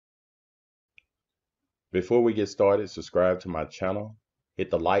Before we get started, subscribe to my channel,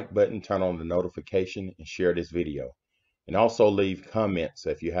 hit the like button, turn on the notification, and share this video. And also leave comments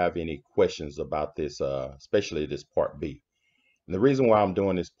if you have any questions about this, especially this part B. And the reason why I'm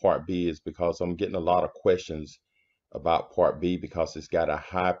doing this part B is because I'm getting a lot of questions about part B because it's got a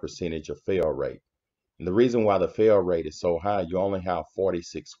high percentage of fail rate. And the reason why the fail rate is so high, you only have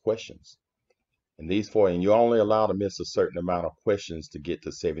 46 questions. And you're only allowed to miss a certain amount of questions to get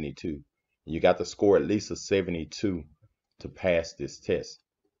to 72. You got to score at least a 72 to pass this test.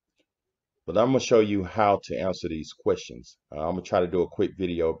 But I'm going to show you how to answer these questions. I'm going to try to do a quick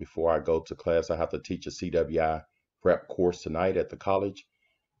video before I go to class. I have to teach a CWI prep course tonight at the college.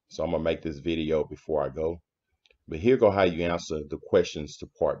 So I'm going to make this video before I go. But here go how you answer the questions to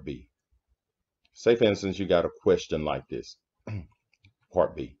part B. Say for instance, you got a question like this.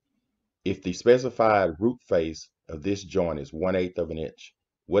 Part B. If the specified root face of this joint is 1/8 of an inch,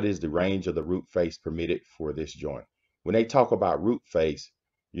 what is the range of the root face permitted for this joint? When they talk about root face,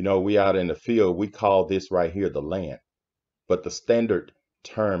 you know, we out in the field, we call this right here the land. But the standard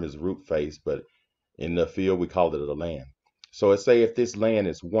term is root face, but in the field we call it the land. So let's say if this land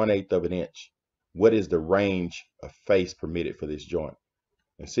is 1/8 of an inch, what is the range of face permitted for this joint?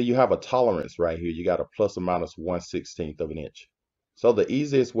 And see, you have a tolerance right here. You got a plus or minus 1/16 of an inch. So the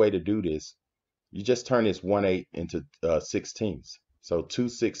easiest way to do this, you just turn this 1/8 into 16ths. So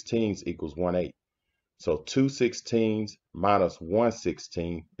 2/16 equals 1/8. So 2/16 minus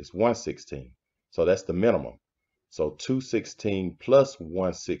 1/16 is 1/16. So that's the minimum. So 2/16 plus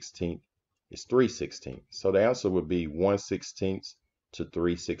 1/16 is 3/16. So the answer would be 1/16 to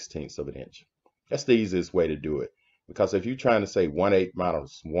 3/16 of an inch. That's the easiest way to do it. Because if you're trying to say 1/8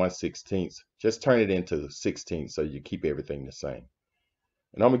 minus 1/16, just turn it into 16 so you keep everything the same.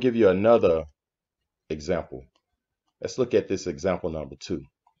 And I'm going to give you another example. Let's look at this example number 2.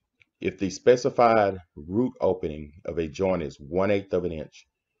 If the specified root opening of a joint is 1/8 of an inch,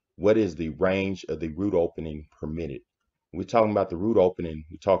 what is the range of the root opening permitted? We're talking about the root opening.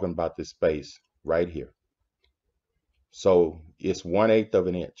 We're talking about this space right here. So it's 1/8 of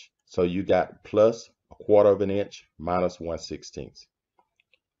an inch. So you got plus 1/4 of an inch minus 1/16.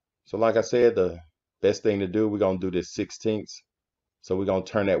 So like I said, the best thing to do, we're going to do this 16ths. So we're going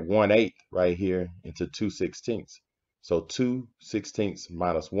to turn that 1/8 right here into 2/16. So 2/16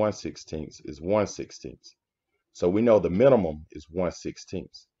 minus 1/16 is 1/16. So we know the minimum is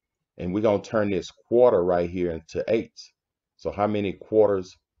 1/16. And we're going to turn this 1/4 right here into 8ths. So how many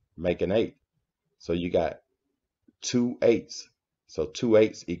quarters make an 8? So you got 2/8. So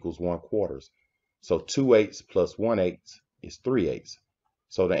 2/8 equals 1/4. So 2/8 plus 1/8 is 3/8.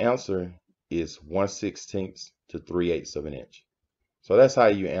 So the answer is 1/16 to 3/8 of an inch. So that's how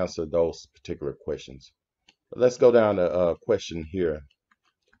you answer those particular questions. But let's go down to question here.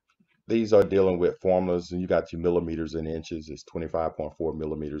 These are dealing with formulas, and you got your millimeters and inches. It's 25.4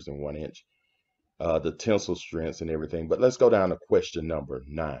 millimeters in 1 inch. The tensile strengths and everything. But let's go down to question number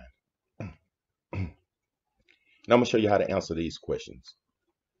 9. And I'm going to show you how to answer these questions.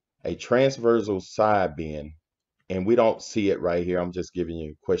 A transversal side bend, and we don't see it right here. I'm just giving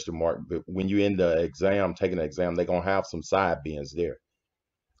you a question mark. But when you're in the exam, taking the exam, they're going to have some side bends there.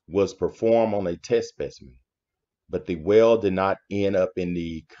 Was performed on a test specimen, but the weld did not end up in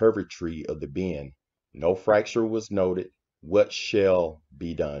the curvature of the bend. No fracture was noted. What shall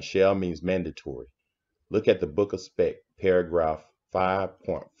be done? Shall means mandatory. Look at the book of spec, paragraph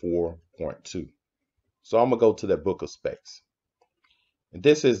 5.4.2. So I'm going to go to the book of specs. And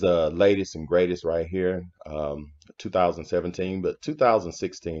this is the latest and greatest right here, 2017, but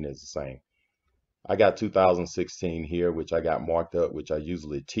 2016 is the same. I got 2016 here, which I got marked up, which I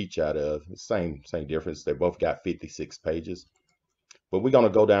usually teach out of. Same difference. They both got 56 pages. But we're going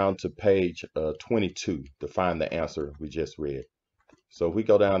to go down to page 22 to find the answer we just read. So if we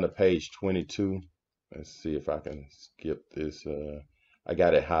go down to page 22, let's see if I can skip this. I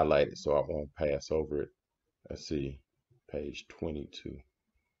got it highlighted so I won't pass over it. Let's see, page 22.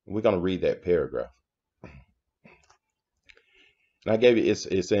 We're going to read that paragraph. And I gave you,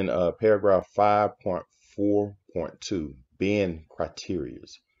 it's in paragraph 5.4.2, bend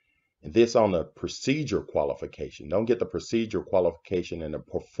criterias. And this on the procedure qualification. Don't get the procedure qualification and the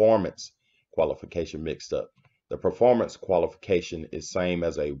performance qualification mixed up. The performance qualification is same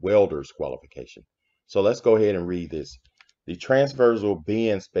as a welder's qualification. So let's go ahead and read this. The transversal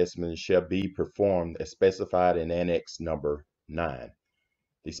bend specimen shall be performed as specified in Annex number 9.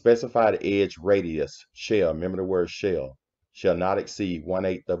 The specified edge radius shall, remember the word shall not exceed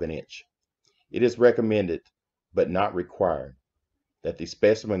 1/8 of an inch. It is recommended, but not required, that the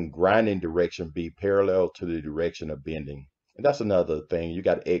specimen grinding direction be parallel to the direction of bending, And that's another thing. You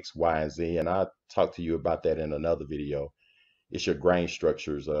got X, Y, and Z, and I'll talk to you about that in another video. It's your grain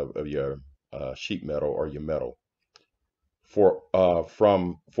structures of your sheet metal or your metal. For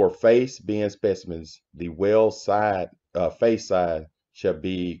face being specimens, the well side face side shall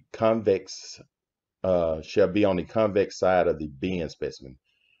be convex shall be on the convex side of the being specimen.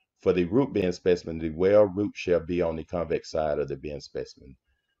 For the root being specimen, the well root shall be on the convex side of the being specimen.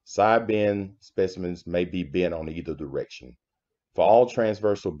 Side being specimens may be bent on either direction. For all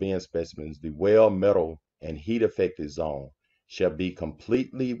transversal being specimens, the well metal and heat affected zone shall be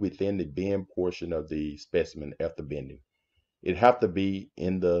completely within the bend portion of the specimen after bending. It have to be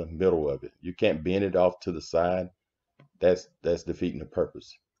in the middle of it. You can't bend it off to the side. That's defeating the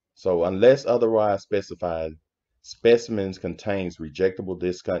purpose. So unless otherwise specified, specimens contains rejectable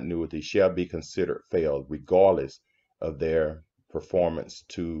discontinuity shall be considered failed regardless of their performance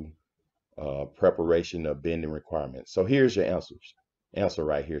to preparation of bending requirements. So here's your answer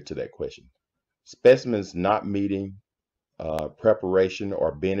right here to that question. Specimens not meeting preparation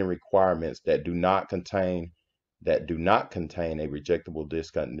or bending requirements that do not contain a rejectable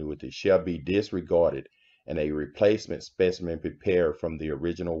discontinuity shall be disregarded, and a replacement specimen prepared from the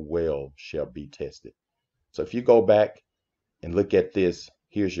original well shall be tested. So if you go back and look at this,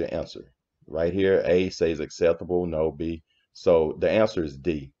 here's your answer. Right here, A says acceptable, no, B. So the answer is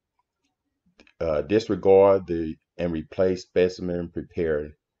D. Disregard and replace specimen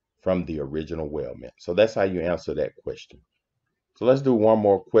prepared from the original weldment. So that's how you answer that question. So let's do one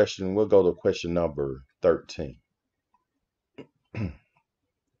more question. We'll go to question number 13.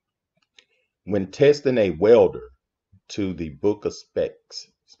 When testing a welder to the book of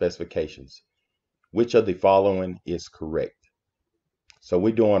specifications, which of the following is correct? So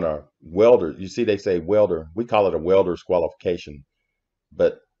we're doing a welder. You see, they say welder. We call it a welder's qualification,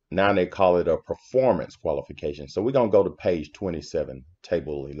 but now they call it a performance qualification. So we're going to go to page 27,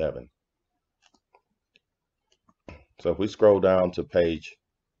 table 11. So if we scroll down to page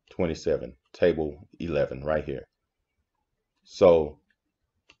 27, table 11, right here. So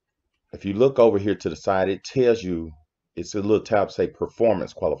if you look over here to the side, it tells you, it's a little tab say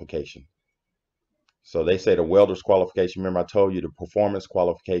performance qualification. So they say the welder's qualification. Remember I told you the performance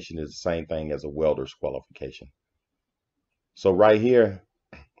qualification is the same thing as a welder's qualification. So right here,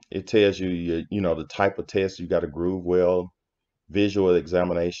 it tells you, the type of test. You got a groove weld, visual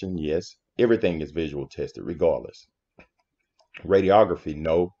examination. Yes, everything is visual tested regardless. Radiography,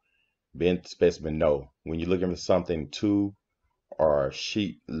 no. Bent specimen, no. When you're looking for something tube or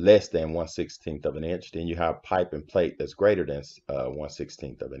sheet less than 1/16 of an inch, then you have pipe and plate that's greater than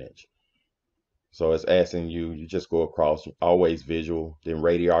 1/16 of an inch. So it's asking you, you just go across, always visual. Then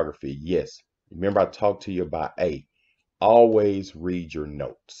radiography, yes. Remember I talked to you about A. Always read your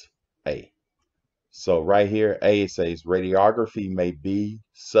notes, A. So right here, A, it says radiography may be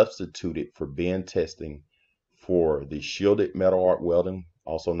substituted for bend testing for the shielded metal arc welding,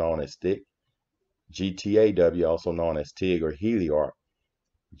 also known as stick, GTAW, also known as TIG or Healy arc,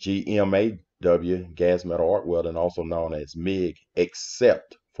 GMAW, gas metal arc welding, also known as MIG,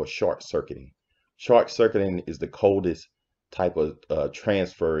 except for short circuiting. Short circuiting is the coldest type of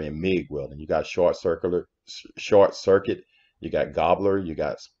transfer in MIG welding. You got short circuit, you got gobbler, you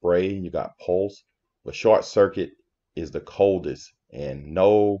got spray, you got pulse. But short circuit is the coldest, and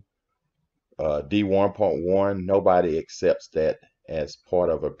no D1.1, nobody accepts that as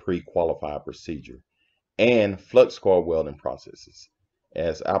part of a pre-qualified procedure. And flux core welding processes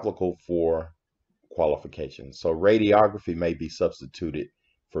as applicable for qualification. So radiography may be substituted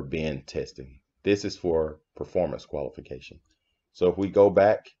for bend testing. This is for performance qualification. So if we go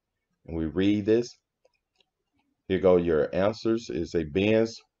back and we read this, here go your answers. Is a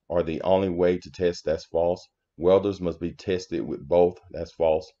bends are the only way to test. That's false. Welders must be tested with both. That's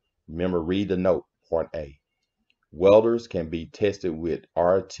false. Remember, read the note, part A. Welders can be tested with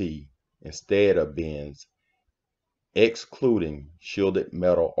RT instead of bends, excluding shielded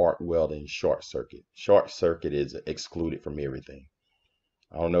metal arc welding short circuit. Short circuit is excluded from everything.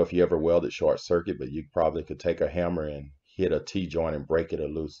 I don't know if you ever welded short circuit, but you probably could take a hammer and hit a T-joint and break it or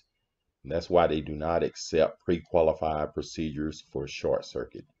loose. And that's why they do not accept pre-qualified procedures for short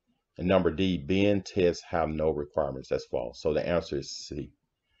circuit. And number D, bend tests have no requirements. That's false. So the answer is C.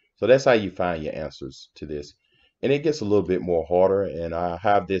 So that's how you find your answers to this. And it gets a little bit more harder. And I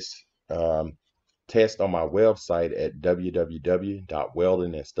have this test on my website at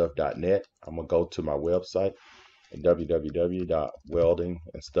www.weldingandstuff.net. I'm going to go to my website at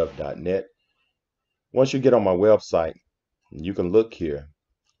www.weldingandstuff.net. Once you get on my website, you can look here.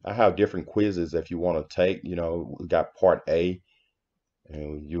 I have different quizzes if you want to take. We got part A,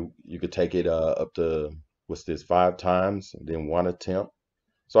 and you could take it up to what's this, 5 times, and then 1 attempt.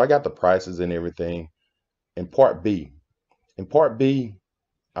 So I got the prices and everything. In part B,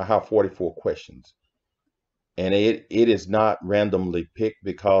 I have 44 questions. And it is not randomly picked,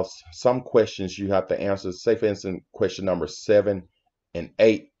 because some questions you have to answer. Say for instance, question number 7 and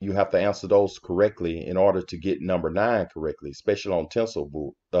 8, you have to answer those correctly in order to get number 9 correctly, especially on tensor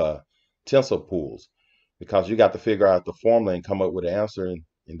pools, because you got to figure out the formula and come up with an answer,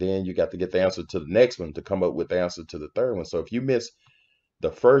 and then you got to get the answer to the next one to come up with the answer to the third one. So if you miss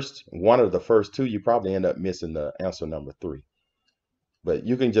the first one of the first 2, you probably end up missing the answer number 3. But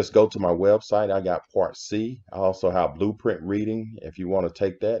you can just go to my website. I got part C. I also have blueprint reading if you want to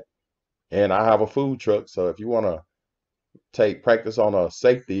take that. And I have a food truck. So if you want to take practice on a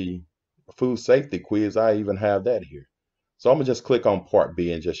food safety quiz, I even have that here. So I'm going to just click on part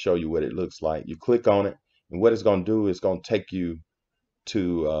B and just show you what it looks like. You click on it, and what it's going to do is going to take you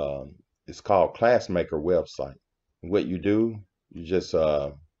to, it's called Classmaker website. And what you do, you just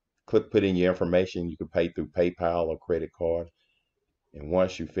put in your information. You can pay through PayPal or credit card. And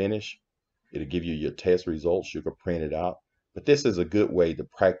once you finish, it'll give you your test results. You can print it out. But this is a good way to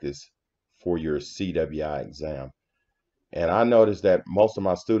practice for your CWI exam. And I noticed that most of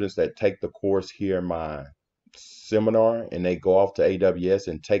my students that take the course here in my seminar, and they go off to AWS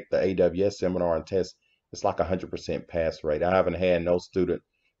and take the AWS seminar and test, it's like 100% pass rate. I haven't had no student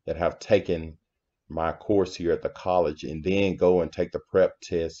that have taken my course here at the college and then go and take the prep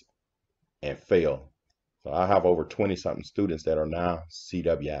test and fail. So I have over 20-something students that are now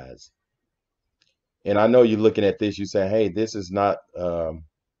CWIs. And I know you're looking at this, you say, hey, this is not the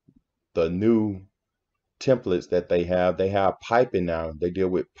new templates that they have. They have piping now. They deal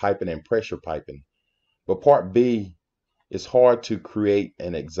with piping and pressure piping. But part B, it's hard to create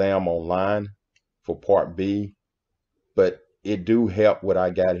an exam online for part B, but it do help. What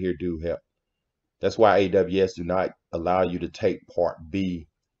I got here do help. That's why AWS do not allow you to take part B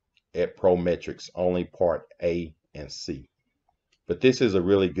at Prometrics, only part A and C. But this is a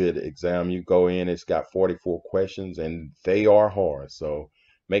really good exam. You go in, it's got 44 questions, and they are hard. So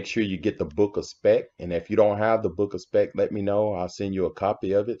make sure you get the book of spec. And if you don't have the book of spec, let me know. I'll send you a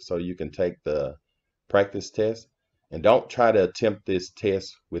copy of it so you can take the practice test. And don't try to attempt this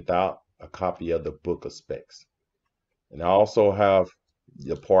test without a copy of the book of specs. And I also have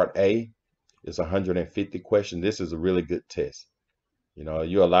the part A. It's 150 questions. This is a really good test. You know,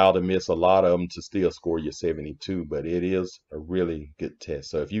 you're allowed to miss a lot of them to still score your 72, but it is a really good test.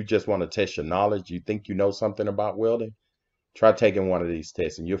 So if you just want to test your knowledge, you think you know something about welding, try taking one of these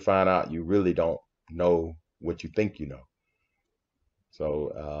tests, and you'll find out you really don't know what you think you know.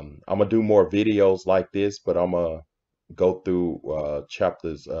 So I'm going to do more videos like this, but I'm going to go through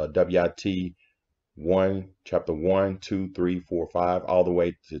chapters WIT 1, chapter 1, 2, 3, 4, 5, all the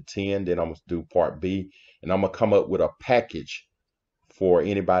way to 10. Then I'm going to do part B, and I'm going to come up with a package for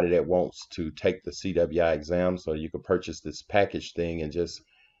anybody that wants to take the CWI exam. So you can purchase this package thing and just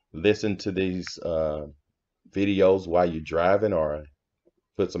listen to these videos while you're driving, or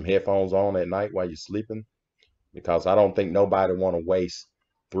put some headphones on at night while you're sleeping, because I don't think nobody want to waste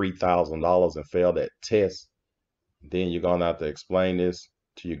 $3,000 and fail that test. Then you're going to have to explain this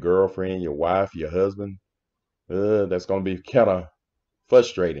to your girlfriend, your wife, your husband. That's going to be kind of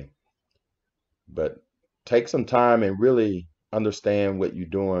frustrating. But take some time and really understand what you're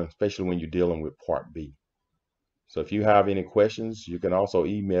doing, especially when you're dealing with part B. So if you have any questions, you can also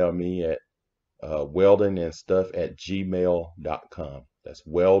email me at weldingandstuff@gmail.com. That's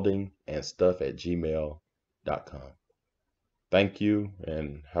weldingandstuff@gmail.com. Thank you,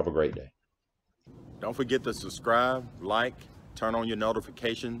 and have a great day. Don't forget to subscribe, like, turn on your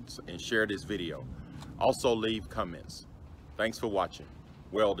notifications, and share this video. Also leave comments. Thanks for watching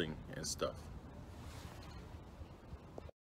Welding and Stuff.